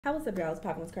How what's up, y'all? It's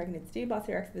Poppin' What's Cracking. It's Steve Boss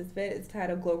here. This vid is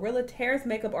titled Glorilla Tears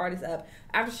Makeup Artist Up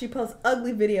After She Posts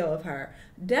Ugly Video of Her.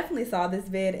 Definitely saw this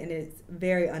vid and it's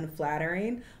very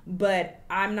unflattering, but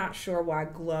I'm not sure why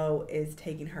Glow is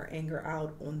taking her anger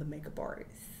out on the makeup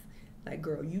artist. Like,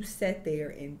 girl, you sat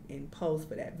there and posed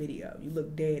for that video. You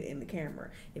look dead in the camera.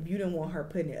 If you didn't want her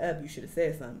putting it up, you should have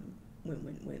said something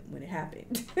when it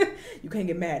happened. You can't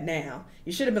get mad now.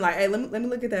 You should have been like, hey, let me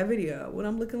look at that video. What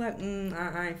I'm looking like,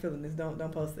 I ain't feeling this. Don't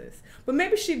post this. But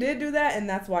maybe she did do that and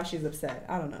that's why she's upset.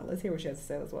 I don't know. Let's hear what she has to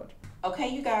say. Let's watch. Okay,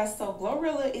 you guys, so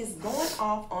Glorilla is going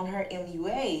off on her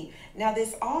MUA. Now,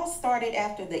 this all started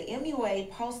after the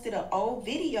MUA posted an old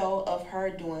video of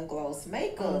her doing Glow's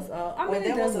makeup. Where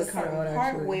there was a certain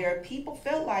part where people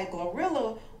felt like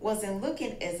Glorilla wasn't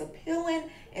looking as appealing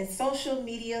and social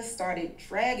media started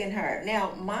dragging her.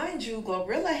 Now, mind you,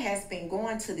 Glorilla has been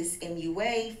going to this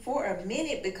MUA for a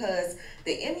minute because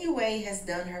the MUA has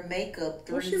done her makeup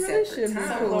three separate times.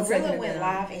 So Glorilla went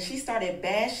live and she started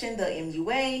bashing the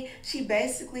MUA. She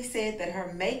basically said that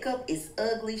her makeup is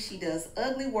ugly, she does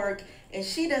ugly work, and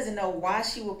she doesn't know why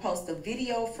she would post a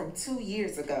video from 2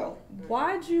 years ago.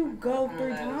 Why'd you go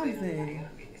 3 times then?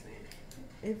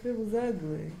 If it was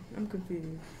ugly, I'm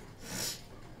confused.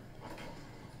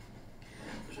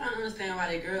 I'm trying to understand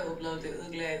why that girl uploaded that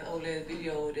ugly ass old ass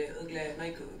video with that ugly ass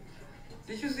makeup.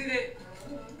 Did you see that?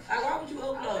 Like, why would you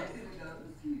upload it?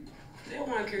 They don't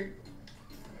want to care.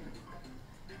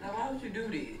 Like, why would you do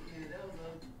this?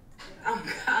 Oh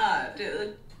God, that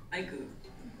ugly makeup.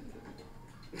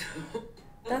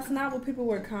 That's not what people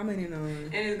were commenting on.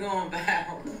 And it's going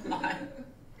viral. Like,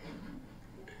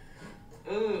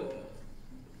 ugh.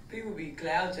 People be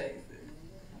cloud chasing.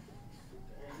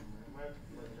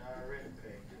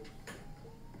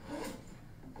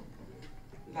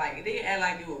 Like, they act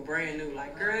like it was brand new.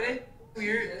 Like, girl, that's 2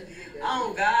 years.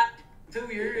 Oh God,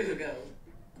 2 years ago.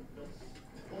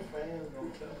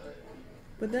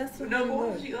 But that's what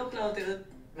she uploaded the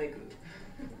makeup.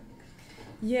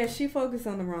 Yeah, she focused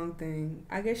on the wrong thing.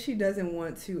 I guess she doesn't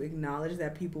want to acknowledge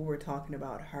that people were talking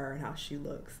about her and how she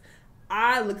looks.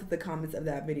 I looked at the comments of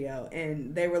that video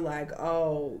and they were like,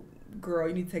 oh, girl,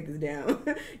 you need to take this down.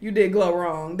 You did Glow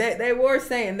wrong. They were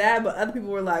saying that, but other people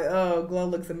were like, oh, Glow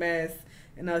looks a mess.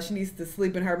 And she needs to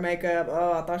sleep in her makeup.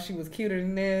 Oh, I thought she was cuter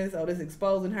than this. Oh, this is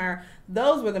exposing her.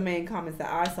 Those were the main comments that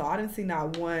I saw. I didn't see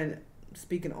not one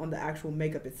speaking on the actual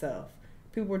makeup itself.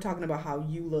 People were talking about how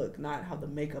you look, not how the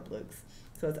makeup looks.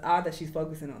 So it's odd that she's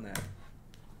focusing on that.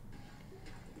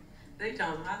 They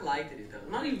told me I liked it though.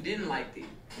 None of you didn't like it.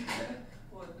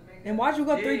 And why'd you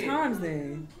go 3 times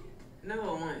then? Number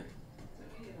one.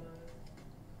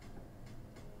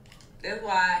 That's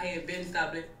why I had Ben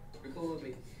stop record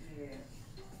me.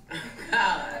 Yeah.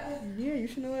 God. Yeah, you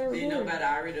should know that. You know about it.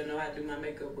 I already know how to do my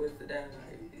makeup with today.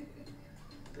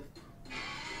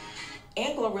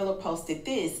 And Glorilla posted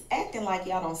this, acting like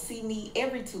y'all don't see me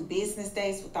every 2 business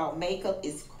days without makeup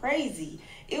is crazy.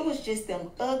 It was just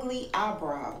them ugly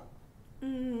eyebrows.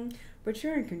 But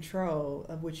you're in control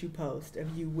of what you post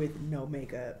of you with no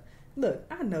makeup. Look,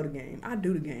 I know the game. I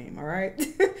do the game, all right?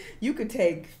 You could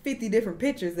take 50 different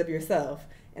pictures of yourself,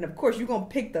 and of course you're going to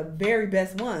pick the very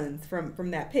best ones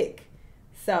from that pick.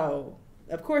 So,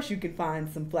 of course you can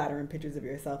find some flattering pictures of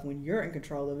yourself when you're in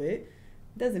control of it.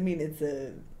 Doesn't mean it's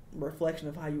a reflection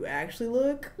of how you actually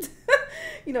look.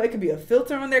 You know, it could be a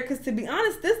filter on there, because to be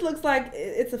honest, this looks like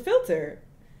it's a filter.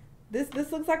 This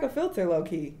looks like a filter,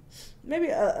 low-key. Maybe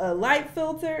a light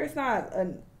filter. It's not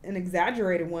an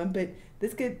exaggerated one, but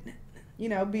this could, you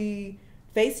know, be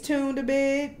face-tuned a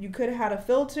bit. You could have had a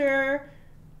filter.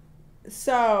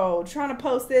 So, trying to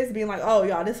post this, being like, oh,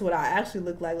 y'all, this is what I actually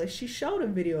look like. Like, she showed a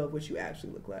video of what you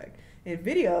actually look like. And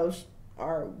videos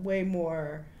are way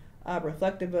more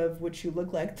reflective of what you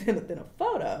look like than a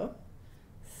photo.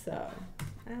 So,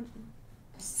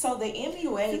 So the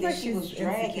MUA that she was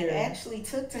dragging actually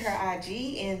took to her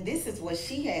IG, and this is what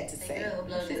she had to say. Girl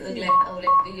uploaded ugly old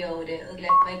video with that ugly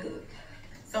makeup.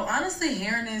 So honestly,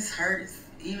 hearing this hurts,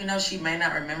 even though she may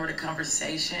not remember the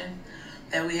conversation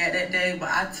that we had that day. But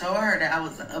I told her that I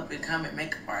was an up and coming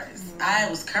makeup artist. I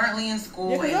was currently in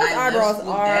school, and I left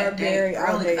school that day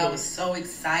early because I was so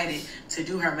excited to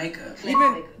do her makeup.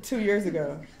 Even 2 years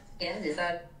ago. Yeah, just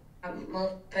yeah.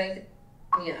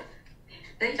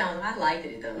 They told me I liked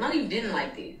it though. None of you didn't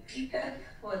like it. Yeah.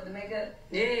 What, the makeup?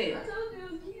 Yeah. I told you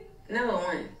it was cute. Number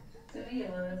one. To me it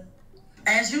was.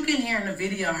 As you can hear in the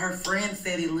video, her friend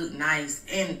said it looked nice,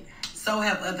 and so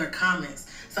have other comments.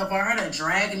 So for her to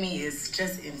drag me is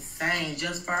just insane.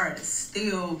 Just for her to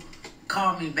still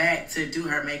call me back to do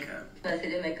her makeup. I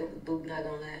said the makeup was boob, not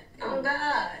gonna lie. Oh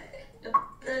God.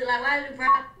 Like, why did you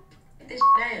this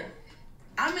down?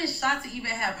 I'm in shock to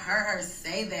even have heard her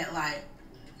say that. Like,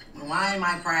 why am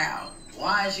I proud?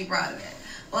 Why is she proud of that?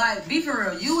 Like, be for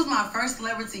real. You was my first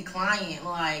celebrity client.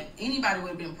 Like, anybody would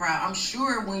have been proud. I'm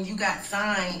sure when you got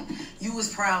signed, you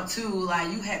was proud too.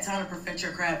 Like, you had time to perfect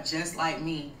your craft just like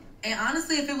me. And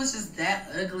honestly, if it was just that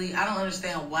ugly, I don't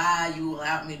understand why you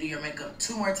allowed me to do your makeup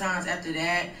 2 more times after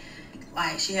that.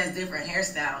 Like, she has different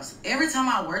hairstyles. Every time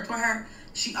I worked with her,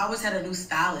 she always had a new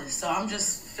stylist. So I'm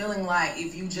just feeling like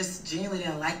if you just genuinely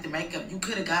didn't like the makeup, you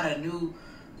could have got a new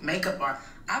makeup artist.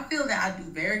 I feel that I do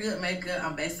very good makeup.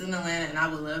 I'm based in Atlanta, and I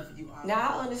would love for you all. Now,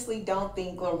 I honestly don't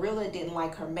think Glorilla didn't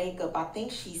like her makeup. I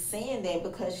think she's saying that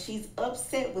because she's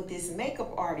upset with this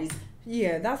makeup artist.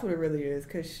 Yeah, that's what it really is,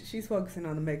 because she's focusing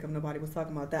on the makeup. Nobody was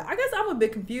talking about that. I guess I'm a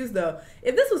bit confused, though.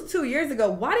 If this was 2 years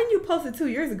ago, why didn't you post it 2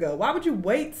 years ago? Why would you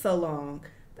wait so long?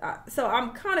 So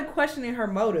I'm kind of questioning her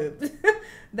motive.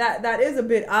 That is a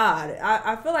bit odd.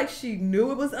 I feel like she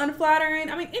knew it was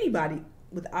unflattering. I mean, anybody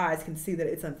with eyes can see that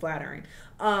it's unflattering.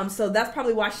 So that's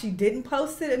probably why she didn't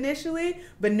post it initially.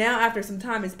 But now after some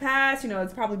time has passed, you know,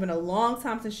 it's probably been a long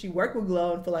time since she worked with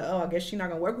Glow and feel like, oh, I guess she's not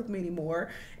gonna work with me anymore.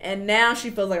 And now she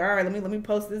feels like, all right, let me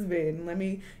post this vid and let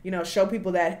me, you know, show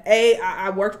people that I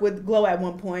worked with Glow at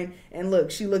one point, and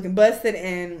look, she looking busted,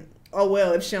 and oh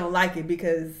well, if she don't like it,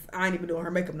 because I ain't even doing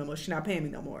her makeup no more, she not paying me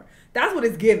no more. That's what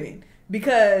it's giving,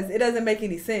 because it doesn't make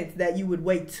any sense that you would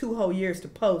wait 2 whole years to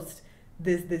post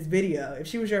this video. If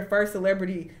she was your first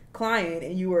celebrity client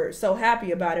and you were so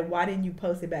happy about it, why didn't you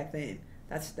post it back then?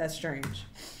 That's strange.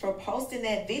 For posting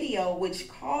that video, which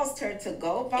caused her to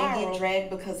go viral and get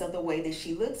dragged because of the way that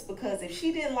she looks. Because if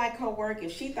she didn't like her work,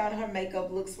 if she thought her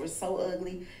makeup looks were so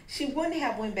ugly, she wouldn't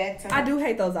have went back to her. I do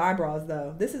hate those eyebrows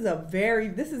though. This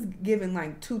is given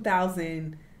like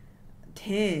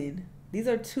 2010. These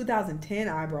are 2010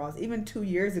 eyebrows. Even 2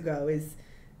 years ago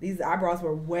these eyebrows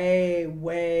were way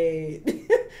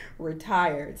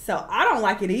retired. So I don't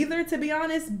like it either, to be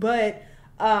honest, but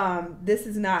this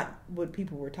is not what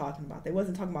people were talking about. They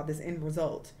wasn't talking about this end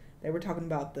result. They were talking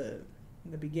about the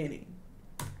beginning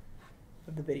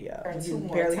of the video. You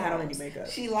barely had on any makeup.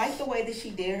 She liked the way that she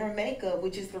did her makeup,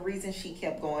 which is the reason she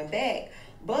kept going back.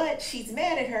 But she's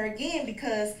mad at her again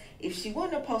because if she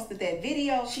wouldn't have posted that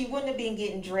video, she wouldn't have been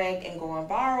getting dragged and going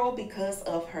viral because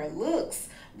of her looks.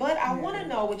 But I want to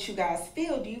know what you guys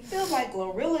feel. Do you feel like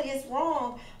Glorilla is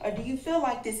wrong, or do you feel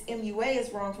like this MUA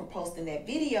is wrong for posting that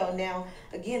video? Now,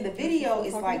 again, the video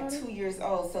is like 2 years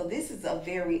old, so this is a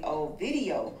very old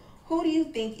video. Who do you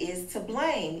think is to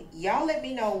blame? Y'all let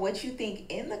me know what you think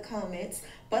in the comments.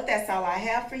 But that's all I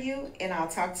have for you, and I'll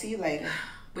talk to you later.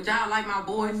 But y'all like my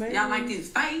boys? Y'all like his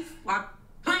face while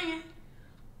playing?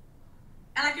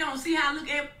 And like, you don't see how I look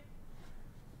at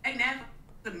ain't that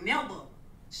never.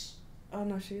 Oh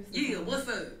no, she is. Yeah, what's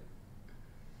up?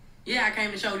 Yeah, I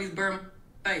came to show these bird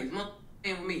face.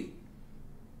 With me.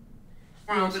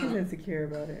 Yeah, she's insecure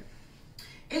about it.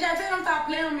 If I tell them stop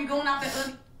playing with me, going out that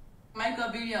other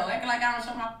makeup video, acting like I don't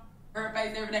show my bird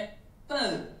face every day.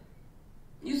 Look,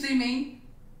 you see me?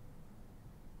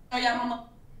 Oh y'all mama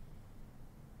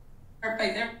her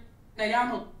face every day. Y'all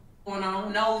know what's going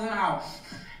on, nose and all.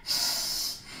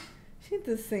 She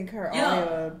just sync her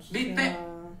audio up. Big fat.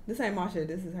 This ain't my shit.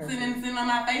 This is her. Sitting on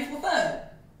my face. What's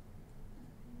up?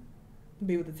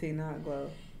 Be with the T, not Glow.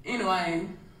 Anyway,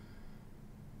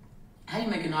 how you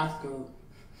make a nostril?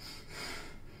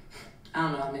 I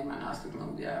don't know how to make my nostril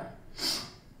move, yeah.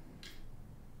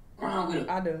 What's wrong with it?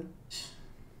 I do.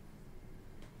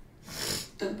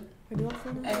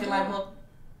 Acting like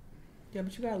yeah,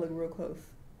 but you gotta look real close.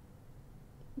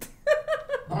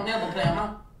 Don't never play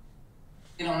my.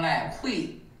 You don't laugh.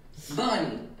 Quick.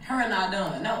 Bunny. Her not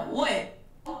done. No, what?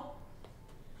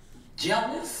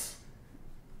 Jealous?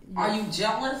 Yes. Are you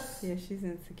jealous? Yeah, she's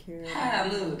insecure. How I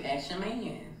look? Ask your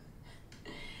man.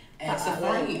 Ask a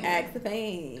friend. Ask the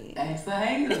fan. Ask the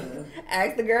hater.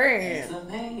 Ask the girl. Ask the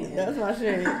fan. That's my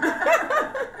shit.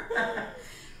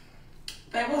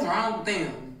 Babe, what's wrong with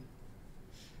them?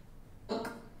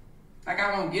 Look, like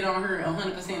I won't get on her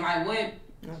 100%. Like what?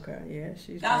 Okay, yeah,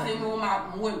 she's. Y'all see me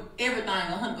with everything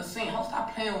 100%. Ho,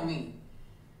 stop playing with me.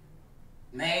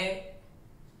 Mad.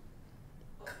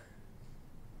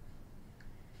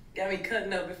 Got me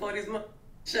cutting up before this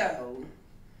show.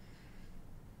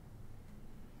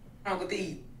 What's wrong with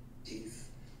these? Jeez.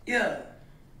 Yeah.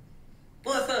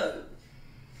 What's up?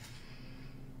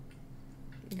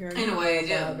 Girl, anyway,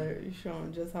 yeah. You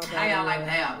showing just how bad. How y'all like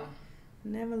the album?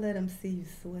 Never let them see you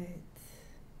sweat.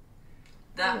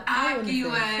 The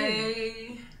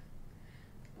IQA.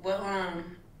 Well,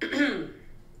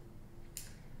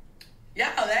 y'all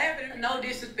laughing. No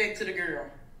disrespect to the girl.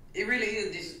 It really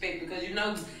is disrespect because you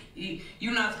know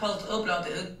you're not supposed to upload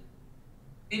the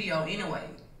video anyway.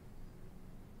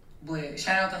 But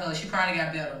shout out to her. She probably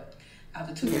got better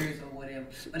after 2 years or whatever.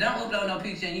 But don't upload no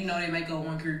picture and you know they make up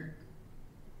one career.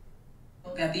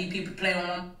 Got these people playing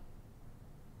on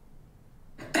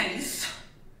face.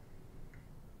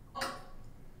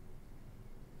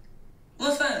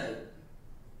 What's up?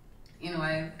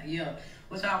 Anyway, yeah.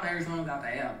 What's y'all favorite songs out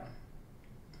the album?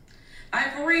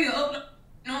 Like for real, upload.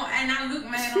 You know, and I look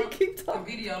mad on the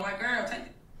video like, girl, take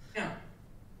it. Yeah.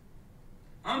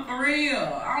 I'm for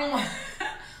real. I'm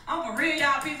for real.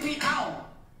 Y'all piss me off.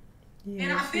 Yeah,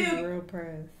 and I feel real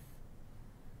press.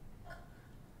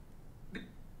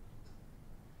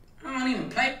 I don't even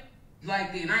play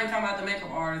like this. And I ain't talking about the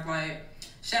makeup artist. Like,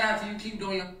 shout out to you. Keep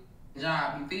doing your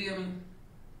job. You feel me?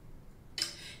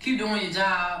 Keep doing your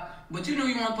job. But you know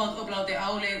you weren't supposed to upload that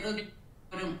old ass ugly.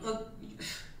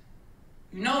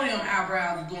 You know them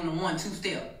eyebrows is doing the 1-2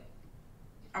 step.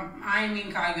 I ain't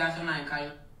mean call you guys your name, call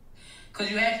you. Cause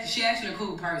she actually a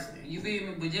cool person. You feel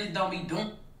me? But just don't be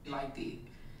doing like that.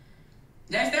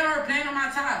 That's still her playing on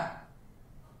my top.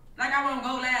 Like I wanna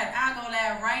go live. I'll go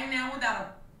live right now without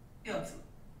a filter.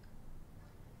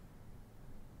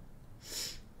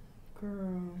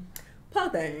 Girl. Poor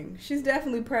thing. She's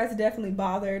definitely pressed, definitely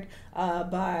bothered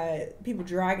by people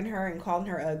dragging her and calling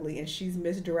her ugly, and she's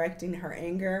misdirecting her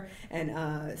anger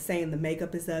and saying the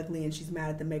makeup is ugly and she's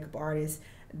mad at the makeup artist.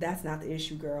 That's not the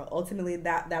issue, girl. Ultimately,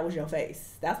 that was your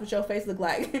face. That's what your face looked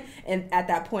like and at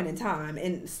that point in time.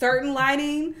 In certain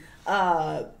lighting,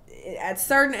 at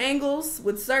certain angles,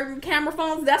 with certain camera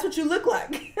phones, that's what you look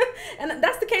like. And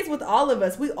that's the case with all of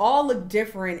us. We all look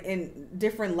different in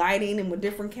different lighting and with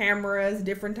different cameras,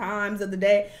 different times of the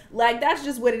day. Like, that's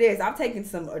just what it is. I've taken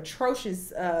some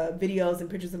atrocious videos and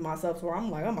pictures of myself where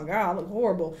I'm like, oh my God, I look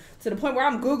horrible. To the point where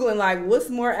I'm Googling, like, what's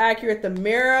more accurate, the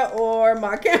mirror or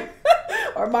my camera?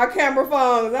 Or my camera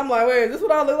phones. I'm like, wait, is this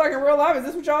what I look like in real life? Is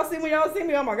this what y'all see when y'all see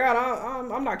me? Oh my God,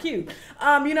 I'm not cute.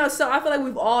 You know, so I feel like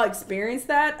we've all experienced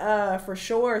that for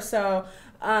sure. So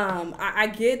I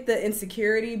get the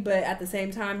insecurity, but at the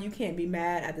same time, you can't be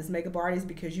mad at this makeup artist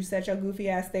because you set your goofy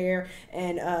ass there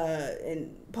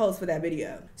and pose for that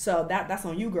video. So that's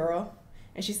on you, girl.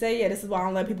 And she said, yeah, this is why I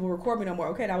don't let people record me no more.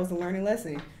 Okay, that was a learning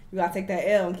lesson. You gotta take that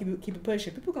L and keep it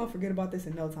pushing. People gonna forget about this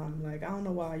in no time. Like, I don't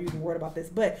know why you're even worried about this.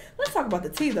 But let's talk about the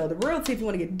tea, though. The real tea, if you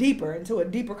want to get deeper into a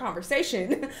deeper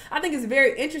conversation. I think it's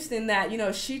very interesting that, you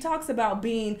know, she talks about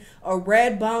being a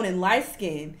red bone and light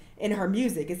skin in her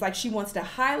music. It's like she wants to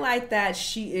highlight that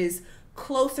she is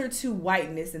closer to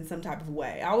whiteness in some type of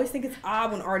way. I always think it's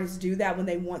odd when artists do that, when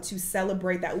they want to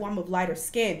celebrate that, oh, I'm of lighter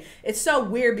skin. It's so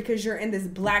weird because you're in this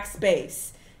black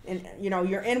space. And, you know,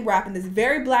 you're in rap in this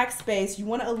very black space. You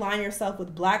want to align yourself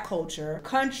with black culture,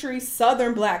 country,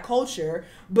 southern black culture,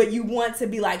 but you want to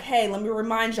be like, hey, let me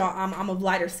remind y'all, I'm of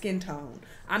lighter skin tone.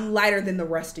 I'm lighter than the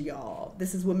rest of y'all.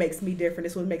 This is what makes me different.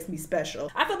 This is what makes me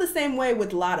special. I feel the same way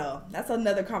with Lotto. That's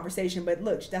another conversation, but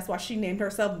look, that's why she named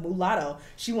herself Mulatto.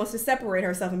 She wants to separate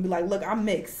herself and be like, look, I'm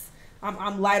mixed.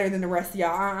 I'm lighter than the rest of y'all.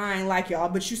 I ain't like y'all,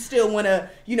 but you still want to,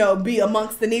 you know, be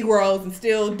amongst the Negroes and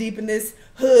still deep in this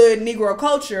hood Negro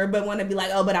culture, but want to be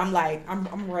like, oh, but I'm light.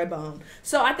 I'm red bone.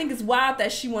 So I think it's wild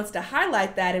that she wants to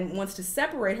highlight that and wants to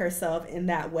separate herself in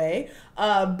that way.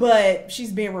 But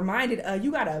she's being reminded,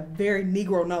 you got a very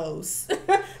Negro nose.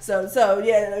 so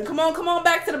yeah, come on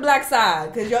back to the black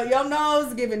side, because your nose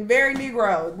is giving very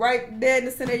Negro, right dead in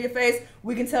the center of your face.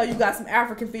 We can tell you got some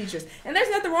African features, and there's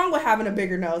nothing wrong with having a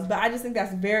bigger nose, but I just think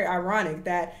that's very ironic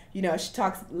that, you know, she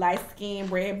talks light skin,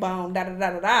 red bone, da da da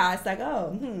da da. It's like,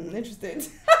 oh, interesting.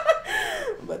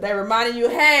 But they reminding you,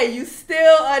 hey, you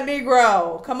still a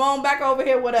Negro. Come on back over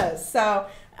here with us. So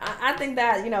I think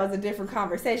that, you know, is a different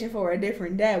conversation for a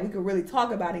different day. We could really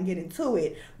talk about it and get into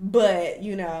it. But,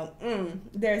 you know,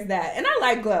 there's that. And I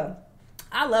like Glow.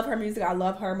 I love her music. I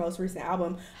love her most recent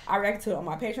album. I react to it on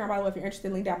my Patreon, by the way, if you're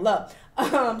interested, link down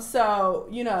below. So,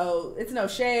 you know, it's no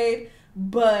shade.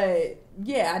 But,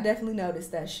 yeah, I definitely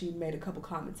noticed that she made a couple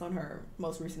comments on her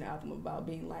most recent album about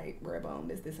being like red bone,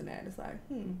 this, and that. It's like,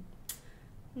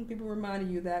 people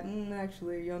reminding you that,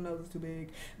 actually, your nose is too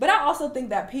big. But I also think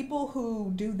that people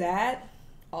who do that,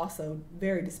 also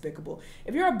very despicable.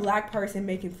 If you're a black person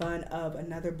making fun of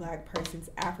another black person's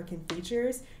African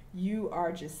features, you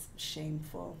are just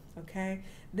shameful, okay?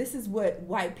 This is what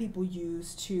white people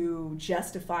use to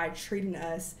justify treating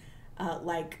us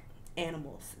like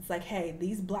animals. It's like, hey,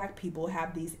 these black people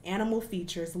have these animal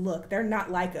features. Look, they're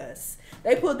not like us.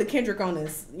 They put the Kendrick on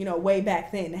us, you know, way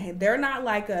back then. Hey, they're not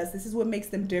like us. This is what makes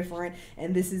them different,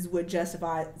 and this is what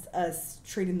justifies us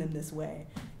treating them this way.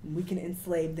 we can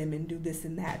enslave them and do this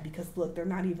and that because look, they're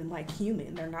not even like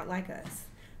human. They're not like us.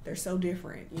 They're so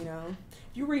different, you know.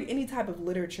 If you read any type of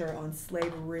literature on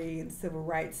slavery and civil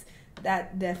rights,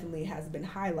 that definitely has been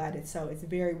highlighted. So it's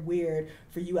very weird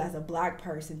for you as a black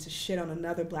person to shit on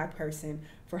another black person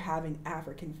for having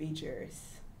African features.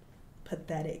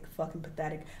 Pathetic, fucking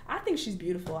pathetic. I think she's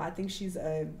beautiful. I think she's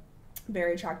a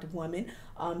very attractive woman.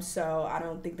 So I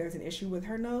don't think there's an issue with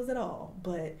her nose at all.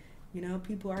 But you know,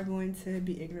 people are going to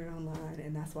be ignorant online,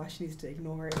 and that's why she needs to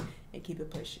ignore it and keep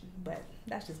it pushing. But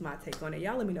that's just my take on it.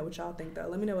 Y'all let me know what y'all think, though.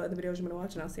 Let me know what other videos you want to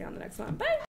watch, and I'll see you on the next one.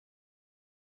 Bye!